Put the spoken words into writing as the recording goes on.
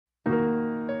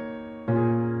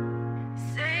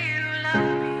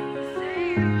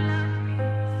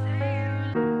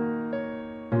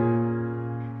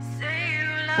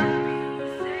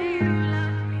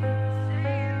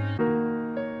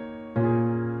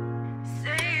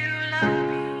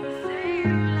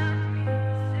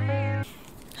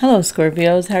Hello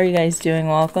Scorpios, how are you guys doing?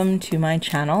 Welcome to my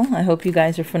channel. I hope you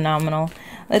guys are phenomenal.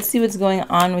 Let's see what's going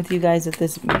on with you guys at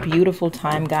this beautiful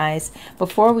time, guys.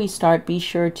 Before we start, be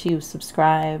sure to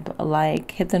subscribe, like,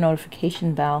 hit the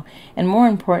notification bell, and more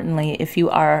importantly, if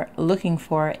you are looking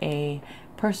for a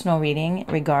personal reading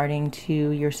regarding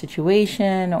to your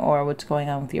situation or what's going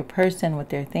on with your person, what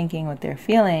they're thinking, what they're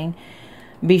feeling,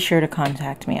 be sure to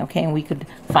contact me, okay? And we could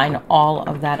find all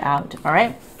of that out, all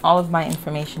right? All of my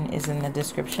information is in the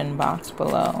description box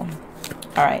below.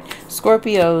 All right,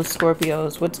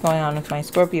 Scorpios, what's going on with my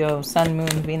Scorpio, Sun,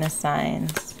 Moon, Venus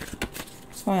signs?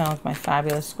 What's going on with my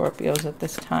fabulous Scorpios at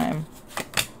this time?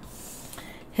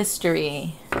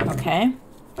 History, okay?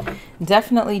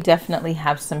 Definitely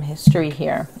have some history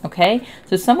here, okay?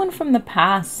 So someone from the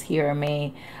past here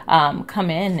may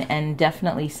come in and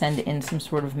definitely send in some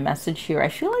sort of message here. I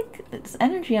feel like this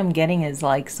energy I'm getting is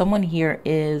like someone here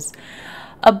is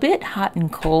a bit hot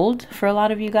and cold for a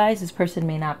lot of you guys. This person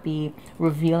may not be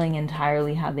revealing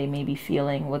entirely how they may be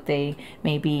feeling, what they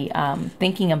may be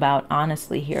thinking about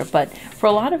honestly here. But for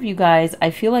a lot of you guys, I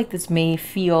feel like this may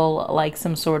feel like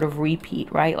some sort of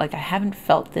repeat, right? Like I haven't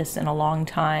felt this in a long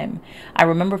time. I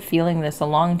remember feeling this a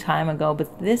long time ago,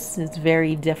 but this is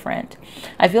very different.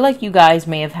 I feel like you guys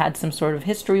may have had some sort of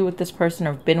history with this person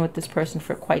or been with this person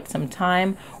for quite some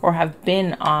time, or have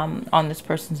been on this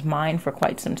person's mind for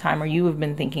quite some time, or you have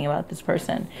been thinking about this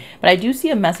person. But I do see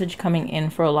a message coming in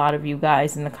for a lot of you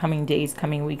guys in the coming days,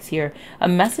 coming weeks here. A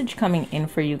message coming in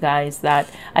for you guys that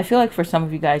I feel like for some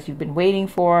of you guys you've been waiting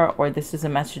for, or this is a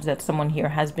message that someone here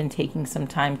has been taking some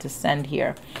time to send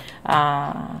here.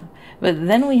 But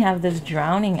then we have this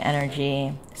drowning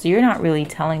energy. So you're not really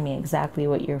telling me exactly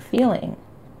what you're feeling.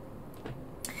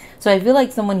 So I feel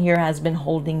like someone here has been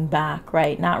holding back,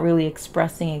 right? Not really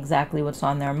expressing exactly what's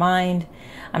on their mind.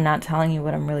 I'm not telling you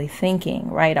what I'm really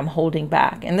thinking, right? I'm holding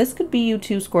back. And this could be you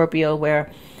too, Scorpio,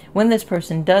 where when this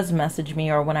person does message me,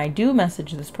 or when I do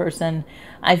message this person,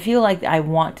 I feel like I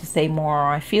want to say more, or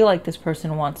I feel like this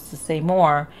person wants to say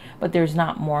more, but there's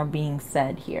not more being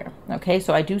said here. Okay,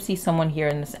 so I do see someone here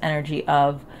in this energy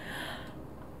of,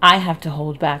 I have to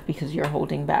hold back because you're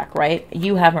holding back, right?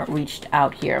 You haven't reached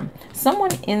out here.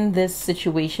 Someone in this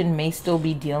situation may still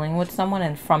be dealing with someone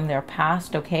and from their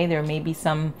past, okay? There may be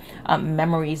some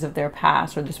memories of their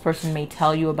past, or this person may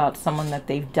tell you about someone that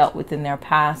they've dealt with in their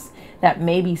past that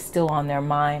may be still on their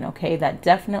mind, okay? That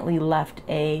definitely left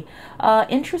a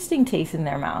interesting taste in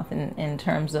their mouth in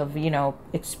terms of, you know,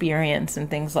 experience and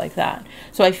things like that.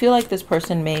 So I feel like this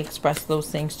person may express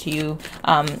those things to you,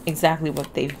 exactly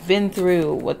what they've been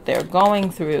through, what they're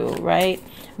going through, right?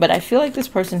 But I feel like this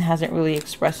person hasn't really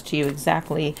expressed to you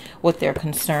exactly what they're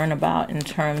concerned about in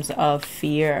terms of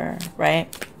fear,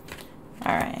 right?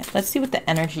 All right, let's see what the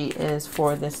energy is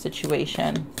for this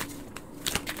situation.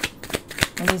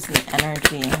 What is the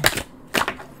energy?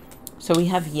 So we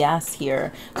have yes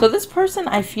here. So this person,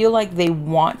 I feel like they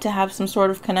want to have some sort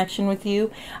of connection with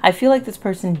you. I feel like this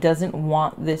person doesn't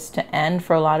want this to end.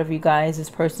 For a lot of you guys, this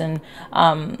person,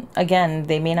 again,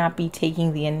 they may not be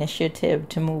taking the initiative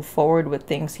to move forward with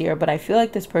things here, but I feel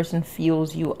like this person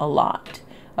feels you a lot,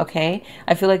 okay?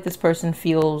 I feel like this person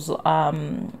feels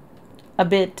a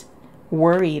bit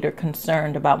worried or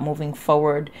concerned about moving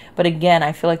forward. But again,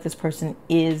 I feel like this person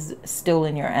is still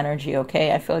in your energy,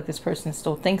 okay? I feel like this person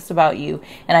still thinks about you.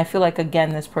 And I feel like, again,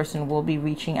 this person will be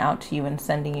reaching out to you and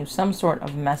sending you some sort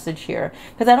of message here.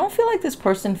 Because I don't feel like this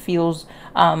person feels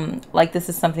like this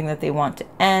is something that they want to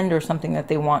end, or something that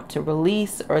they want to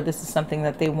release, or this is something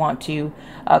that they want to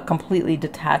completely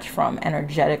detach from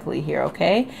energetically here,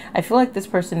 okay? I feel like this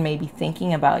person may be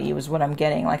thinking about you is what I'm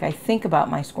getting. Like, I think about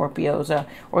my Scorpios,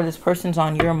 or this person's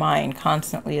on your mind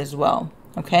constantly as well.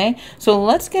 Okay, so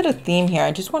let's get a theme here.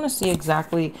 I just want to see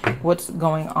exactly what's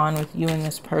going on with you and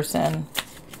this person.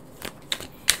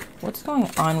 What's going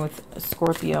on with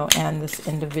Scorpio and this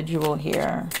individual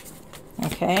here?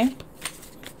 Okay,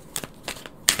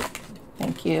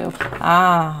 thank you.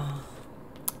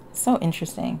 So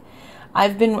interesting.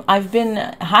 I've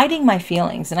been hiding my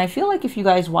feelings, and I feel like if you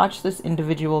guys watch this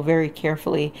individual very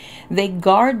carefully, they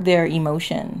guard their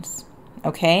emotions.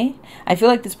 Okay, I feel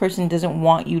like this person doesn't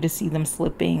want you to see them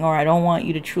slipping, or I don't want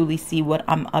you to truly see what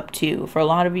I'm up to. For a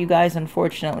lot of you guys,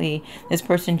 unfortunately, this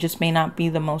person just may not be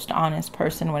the most honest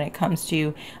person when it comes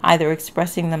to either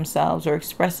expressing themselves, or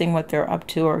expressing what they're up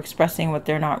to, or expressing what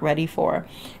they're not ready for.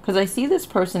 Because I see this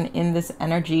person in this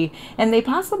energy, and they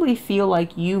possibly feel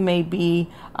like you may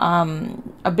be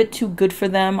a bit too good for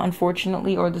them,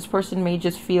 unfortunately, or this person may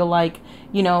just feel like,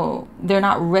 you know, they're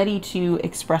not ready to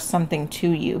express something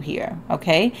to you here.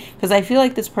 okay? Because I feel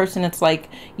like this person, it's like,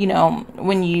 you know,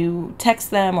 when you text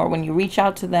them or when you reach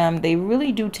out to them, they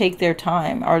really do take their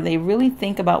time, or they really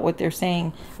think about what they're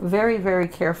saying very, very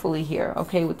carefully here,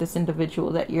 okay, with this individual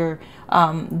that you're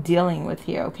dealing with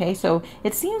here, okay? So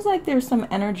it seems like there's some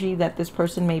energy that this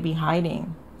person may be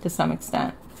hiding to some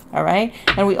extent, all right?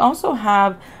 And we also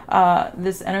have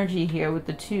this energy here with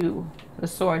the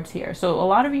swords here. So a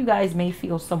lot of you guys may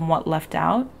feel somewhat left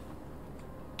out,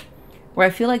 where I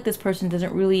feel like this person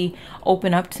doesn't really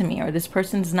open up to me, or this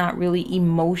person's not really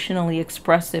emotionally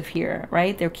expressive here,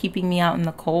 right? They're keeping me out in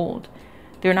the cold.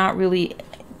 They're not really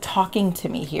talking to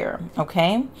me here,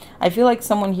 okay? I feel like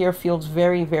someone here feels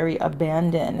very, very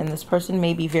abandoned, and this person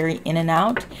may be very in and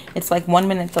out. It's like 1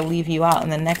 minute they'll leave you out,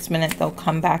 and the next minute they'll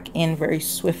come back in very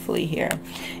swiftly here.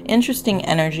 Interesting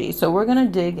energy. So we're going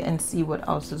to dig and see what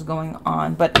else is going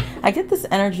on. But I get this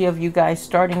energy of you guys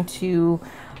starting to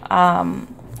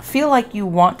feel like you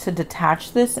want to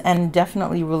detach this and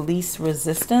definitely release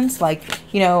resistance. Like,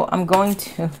 you know, I'm going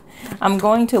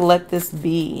to let this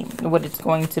be what it's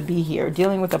going to be here.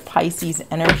 Dealing with a Pisces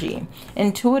energy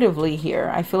intuitively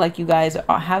here. I feel like you guys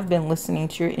have been listening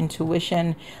to your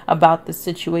intuition about the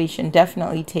situation,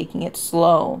 definitely taking it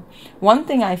slow. One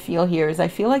thing I feel here is I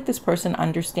feel like this person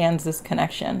understands this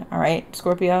connection. All right,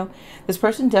 Scorpio, this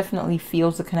person definitely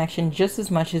feels the connection just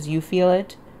as much as you feel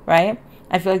it, right?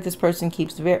 I feel like this person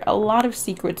keeps a lot of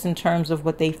secrets in terms of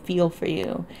what they feel for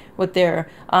you, what they're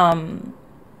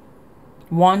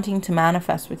wanting to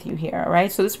manifest with you here, right?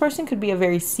 So this person could be a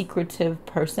very secretive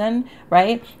person,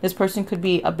 right? This person could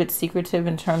be a bit secretive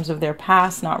in terms of their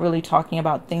past, not really talking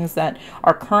about things that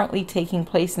are currently taking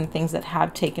place and things that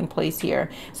have taken place here.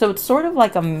 So it's sort of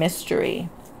like a mystery.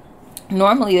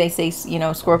 Normally they say, you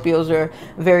know, Scorpios are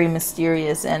very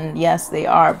mysterious, and yes, they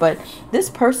are. But this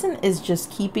person is just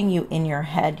keeping you in your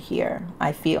head here,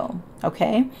 I feel.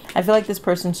 Okay? I feel like this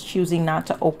person's choosing not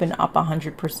to open up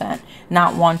 100%,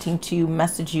 not wanting to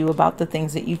message you about the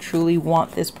things that you truly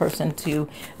want this person to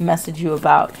message you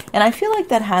about. And I feel like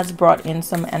that has brought in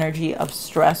some energy of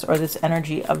stress, or this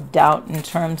energy of doubt in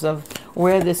terms of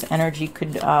where this energy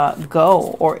could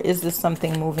go, or is this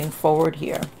something moving forward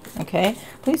here? Okay,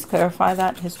 please clarify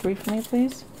that history for me,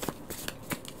 please.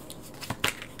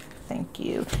 Thank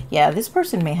you. Yeah, this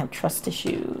person may have trust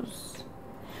issues.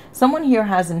 Someone here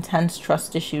has intense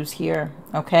trust issues here,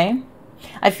 okay?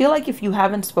 I feel like if you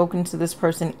haven't spoken to this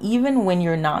person, even when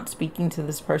you're not speaking to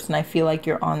this person, I feel like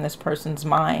you're on this person's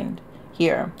mind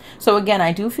here. So again,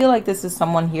 I do feel like this is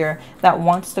someone here that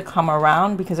wants to come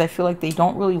around, because I feel like they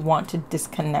don't really want to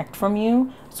disconnect from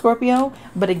you, Scorpio.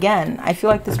 But again, I feel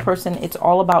like this person, it's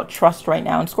all about trust right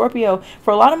now. And Scorpio,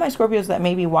 for a lot of my Scorpios that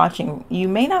may be watching, you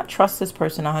may not trust this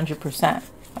person 100%,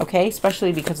 okay?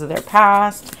 Especially because of their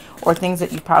past, or things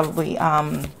that you probably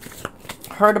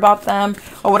heard about them,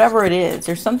 or whatever it is.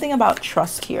 There's something about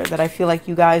trust here that I feel like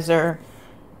you guys are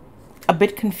a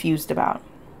bit confused about.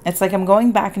 It's like I'm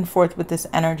going back and forth with this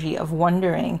energy of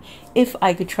wondering if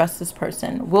I could trust this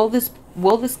person. Will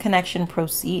this connection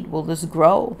proceed? Will this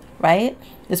grow, right?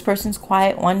 This person's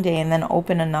quiet one day and then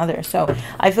open another. So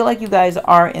I feel like you guys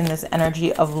are in this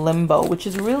energy of limbo, which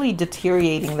is really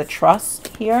deteriorating the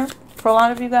trust here for a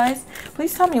lot of you guys.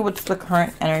 Please tell me what's the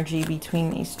current energy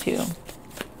between these two.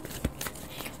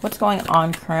 What's going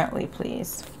on currently,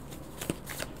 please?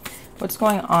 What's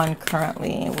going on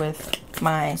currently with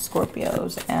my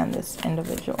Scorpios and this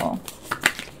individual?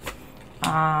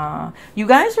 You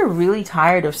guys are really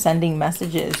tired of sending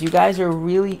messages. You guys are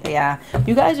really,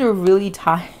 you guys are really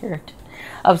tired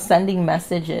of sending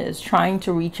messages, trying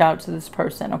to reach out to this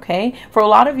person, okay? For a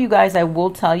lot of you guys, I will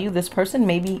tell you, this person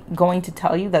may be going to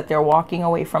tell you that they're walking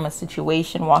away from a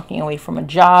situation, walking away from a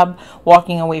job,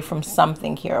 walking away from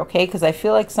something here, okay? Because I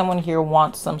feel like someone here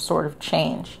wants some sort of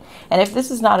change. And if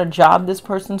this is not a job this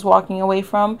person's walking away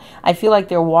from, I feel like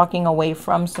they're walking away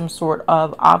from some sort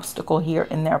of obstacle here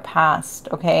in their past,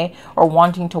 okay? Or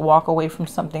wanting to walk away from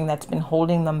something that's been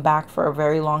holding them back for a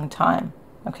very long time.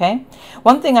 Okay,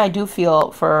 one thing I do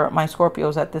feel for my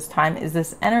Scorpios at this time is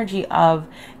this energy of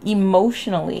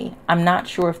emotionally, I'm not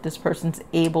sure if this person's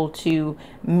able to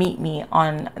meet me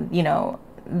on, you know,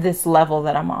 this level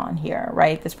that I'm on here,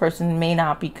 right? This person may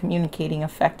not be communicating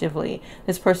effectively.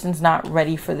 This person's not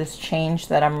ready for this change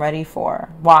that I'm ready for.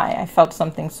 Why? I felt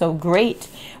something so great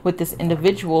with this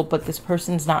individual, but this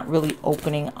person's not really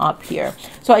opening up here.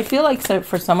 So I feel like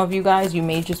for some of you guys, you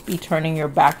may just be turning your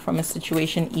back from a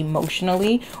situation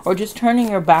emotionally, or just turning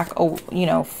your back, you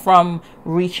know, from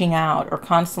reaching out or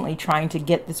constantly trying to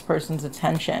get this person's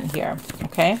attention here.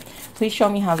 Okay, please show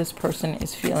me how this person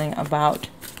is feeling about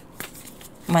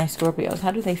my Scorpios.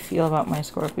 How do they feel about my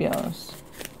Scorpios?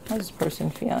 How's this person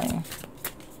feeling?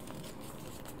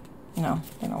 No,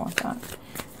 I don't want that.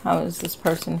 How is this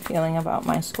person feeling about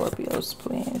my Scorpios,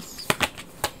 please?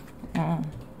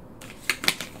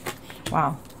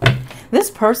 Wow. This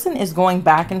person is going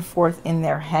back and forth in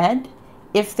their head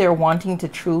if they're wanting to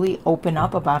truly open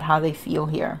up about how they feel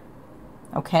here.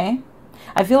 Okay?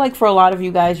 I feel like for a lot of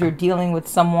you guys, you're dealing with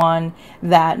someone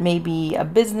that may be a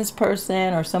business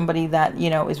person or somebody that, you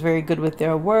know, is very good with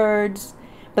their words.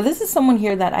 But this is someone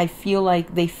here that I feel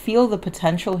like they feel the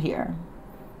potential here.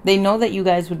 They know that you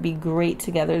guys would be great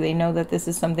together. They know that this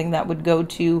is something that would go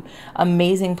to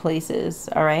amazing places,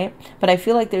 all right? But I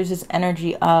feel like there's this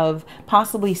energy of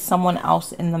possibly someone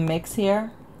else in the mix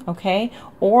here, okay?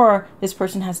 Or this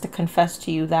person has to confess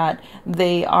to you that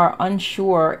they are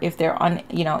unsure if they're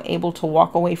able to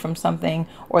walk away from something,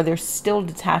 or they're still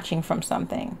detaching from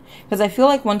something. Because I feel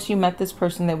like once you met this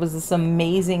person, there was this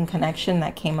amazing connection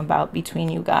that came about between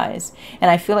you guys. And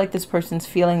I feel like this person's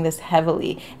feeling this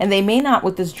heavily. And they may not,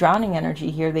 with this drowning energy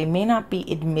here, they may not be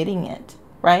admitting it,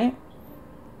 right?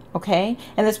 Okay,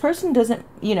 and this person doesn't,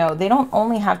 you know, they don't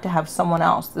only have to have someone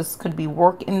else. This could be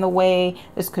work in the way,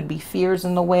 this could be fears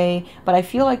in the way, but I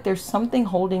feel like there's something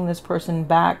holding this person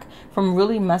back from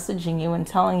really messaging you and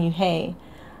telling you, hey,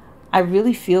 I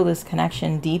really feel this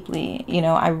connection deeply. You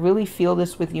know, I really feel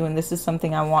this with you, and this is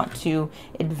something I want to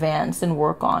advance and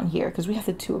work on here, because we have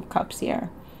the Two of Cups here,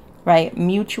 right?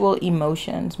 Mutual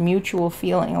emotions, mutual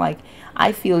feeling, like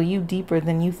I feel you deeper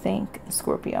than you think,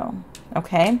 Scorpio.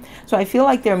 Okay, so I feel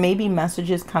like there may be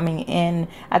messages coming in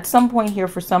at some point here.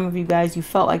 For some of you guys, you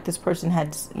felt like this person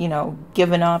had, you know,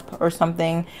 given up or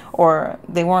something, or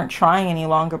they weren't trying any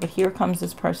longer, but here comes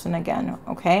this person again.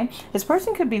 Okay, this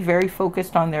person could be very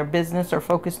focused on their business or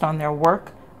focused on their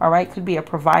work. All right, could be a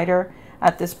provider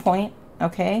at this point.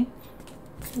 Okay,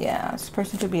 yeah, this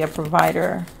person could be a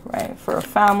provider, right, for a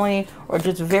family, or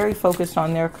just very focused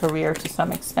on their career to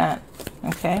some extent.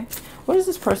 Okay, what is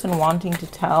this person wanting to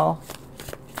tell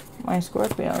my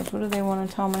Scorpios? What do they want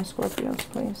to tell my Scorpios,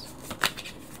 please?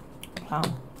 Wow.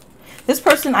 This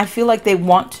person, I feel like they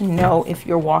want to know if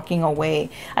you're walking away.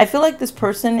 I feel like this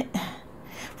person,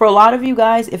 for a lot of you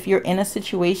guys, if you're in a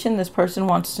situation, this person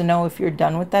wants to know if you're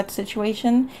done with that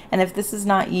situation. And if this is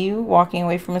not you walking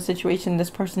away from a situation, this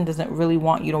person doesn't really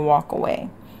want you to walk away.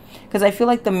 Because I feel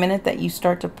like the minute that you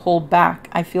start to pull back,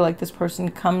 I feel like this person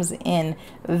comes in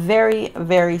very,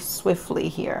 very swiftly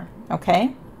here.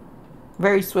 Okay?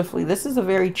 Very swiftly. This is a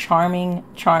very charming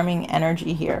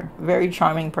energy here. Very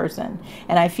charming person.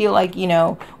 And I feel like, you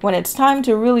know, when it's time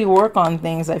to really work on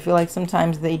things, I feel like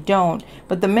sometimes they don't.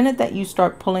 But the minute that you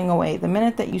start pulling away, the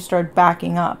minute that you start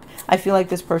backing up, I feel like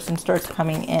this person starts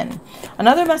coming in.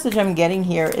 Another message I'm getting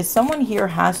here is someone here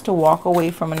has to walk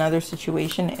away from another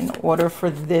situation in order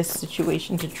for this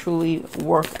situation to truly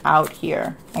work out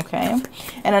here. Okay?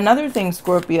 And another thing,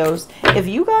 Scorpios, if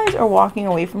you guys are walking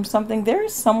away from something, there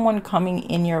is someone coming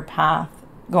in your path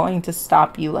going to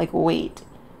stop you. Like, wait,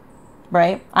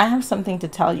 right? I have something to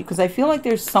tell you, because I feel like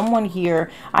there's someone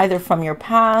here either from your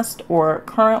past or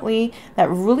currently that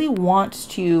really wants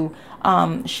to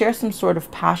share some sort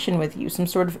of passion with you, some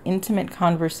sort of intimate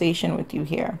conversation with you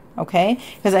here. Okay,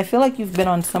 because I feel like you've been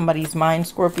on somebody's mind,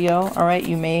 Scorpio. All right,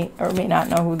 you may or may not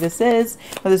know who this is,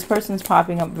 but this person's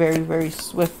popping up very, very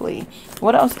swiftly.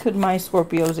 What else could my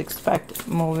Scorpios expect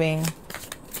moving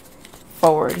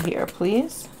forward here,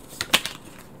 please?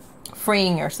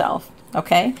 Freeing yourself.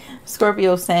 Okay,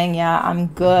 Scorpio saying, yeah, I'm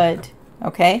good.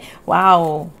 Okay,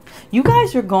 wow, you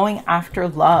guys are going after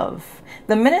love.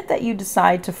 The minute that you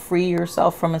decide to free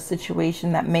yourself from a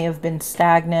situation that may have been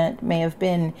stagnant, may have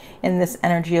been in this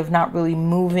energy of not really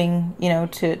moving, you know,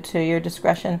 to your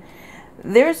discretion,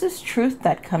 there's this truth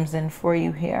that comes in for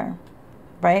you here.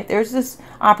 Right? There's this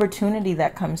opportunity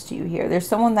that comes to you here. There's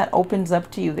someone that opens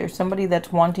up to you. There's somebody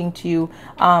that's wanting to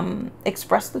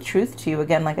express the truth to you.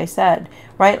 Again, like I said,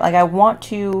 right? Like, I want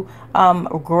to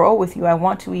grow with you. I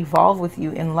want to evolve with you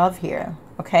in love here.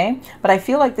 Okay? But I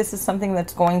feel like this is something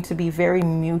that's going to be very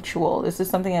mutual. This is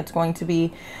something that's going to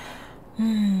be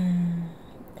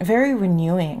very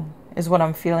renewing, is what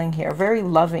I'm feeling here. Very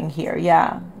loving here.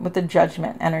 Yeah. With the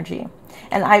Judgment energy.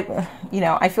 And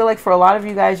I feel like for a lot of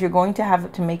you guys, you're going to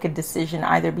have to make a decision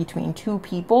either between two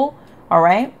people. All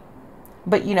right.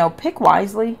 But, you know, pick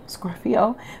wisely,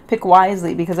 Scorpio. Pick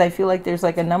wisely, because I feel like there's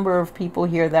like a number of people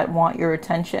here that want your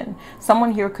attention.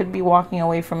 Someone here could be walking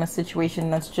away from a situation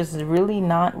that's just really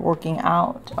not working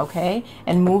out. Okay.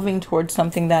 And moving towards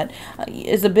something that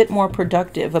is a bit more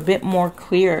productive, a bit more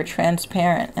clear,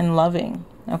 transparent, and loving.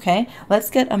 Okay. Let's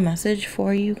get a message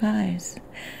for you guys.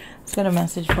 Let's get a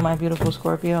message for my beautiful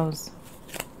Scorpios.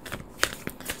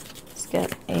 Let's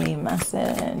get a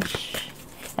message.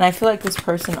 And I feel like this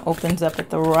person opens up at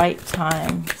the right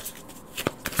time.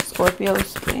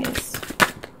 Scorpios, please.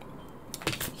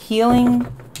 Healing.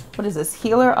 What is this?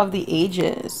 Healer of the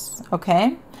ages.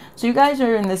 Okay. So you guys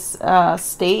are in this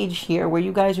stage here where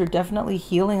you guys are definitely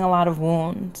healing a lot of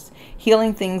wounds.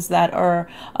 Healing things that are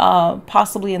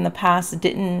possibly in the past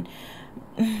didn't...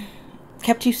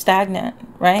 kept you stagnant,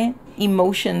 right?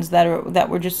 Emotions that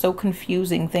were just so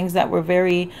confusing, things that were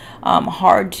very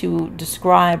hard to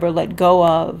describe or let go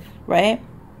of, right?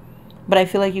 But I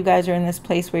feel like you guys are in this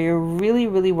place where you're really,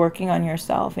 really working on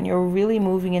yourself, and you're really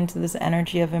moving into this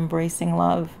energy of embracing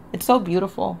love. It's so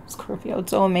beautiful, Scorpio.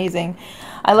 It's so amazing.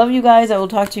 I love you guys. I will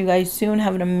talk to you guys soon.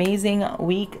 Have an amazing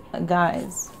week,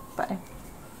 guys. Bye.